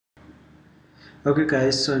Okay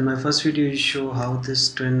guys, so in my first video you show how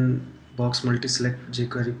this twin box multi-select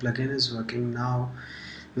jQuery plugin is working. Now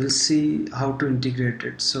we'll see how to integrate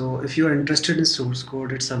it. So if you are interested in source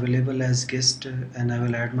code, it's available as gist and I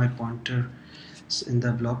will add my pointer in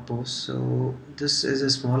the blog post. So this is a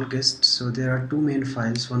small gist. So there are two main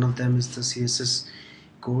files. One of them is the CSS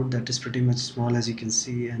code that is pretty much small as you can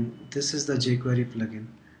see, and this is the jQuery plugin.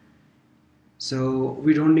 So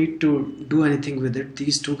we don't need to do anything with it.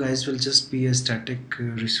 These two guys will just be a static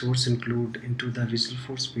resource include into the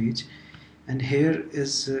Visualforce page, and here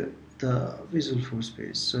is the Visualforce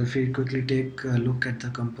page. So if we quickly take a look at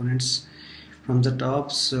the components from the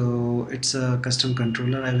top, so it's a custom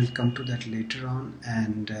controller. I will come to that later on,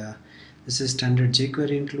 and this is standard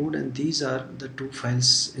jQuery include, and these are the two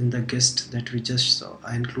files in the gist that we just saw.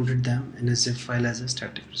 I included them in a zip file as a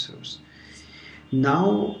static resource.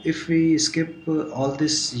 Now if we skip all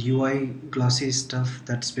this UI glossy stuff,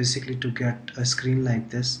 that's basically to get a screen like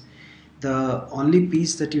this, the only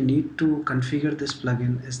piece that you need to configure this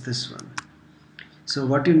plugin is this one. So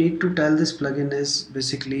what you need to tell this plugin is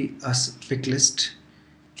basically a pick list,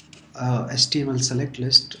 HTML select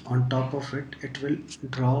list. On top of it, it will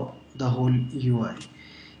draw the whole UI.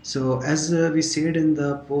 So as we said in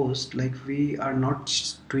the post, like we are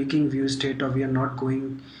not tweaking view state, or we are not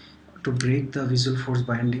going to break the Visualforce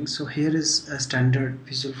binding. So here is a standard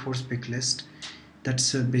Visualforce pick list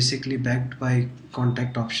that's basically backed by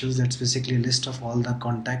contact options. That's basically a list of all the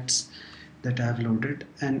contacts that I have loaded,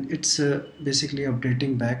 and it's basically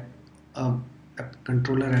updating back a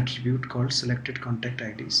controller attribute called selected contact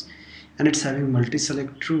IDs, and it's having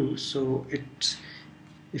multi-select true. So it's,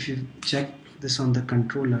 if you check this on the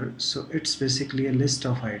controller, so it's basically a list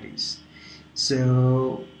of IDs.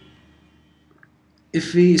 So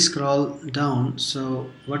if we scroll down, so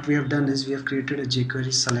what we have done is we have created a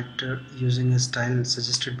jQuery selector using a style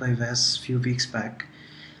suggested by Wes few weeks back,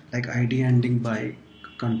 like ID ending by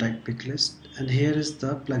contact pick list, and here is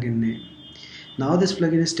the plugin name. Now this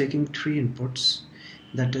plugin is taking three inputs,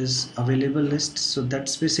 that is available list. So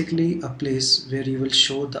that's basically a place where you will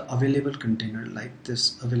show the available container, like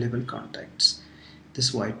this available contacts,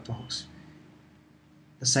 this white box.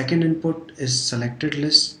 The second input is selected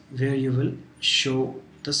list, where you will show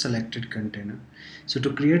the selected container. So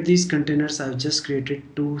to create these containers, I've just created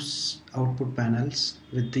two output panels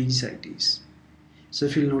with these IDs. So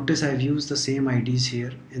if you'll notice, I've used the same IDs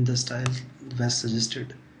here in the style Wes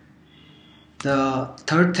suggested. The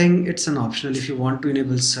third thing, it's an optional if you want to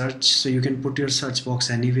enable search, so you can put your search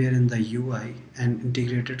box anywhere in the UI and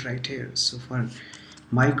integrate it right here. So for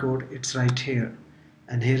my code, it's right here,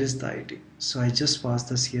 and here is the ID. So I just passed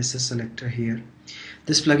the CSS selector here.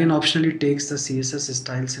 This plugin optionally takes the CSS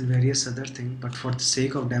styles and various other things, but for the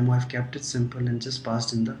sake of demo, I've kept it simple and just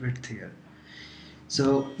passed in the width here.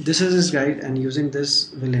 So this is his guide, and using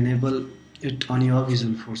this will enable it on your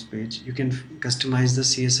Visualforce page. You can customize the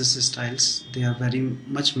CSS styles. They are very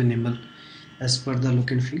much minimal as per the look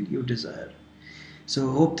and feel you desire. So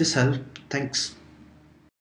hope this helped. Thanks.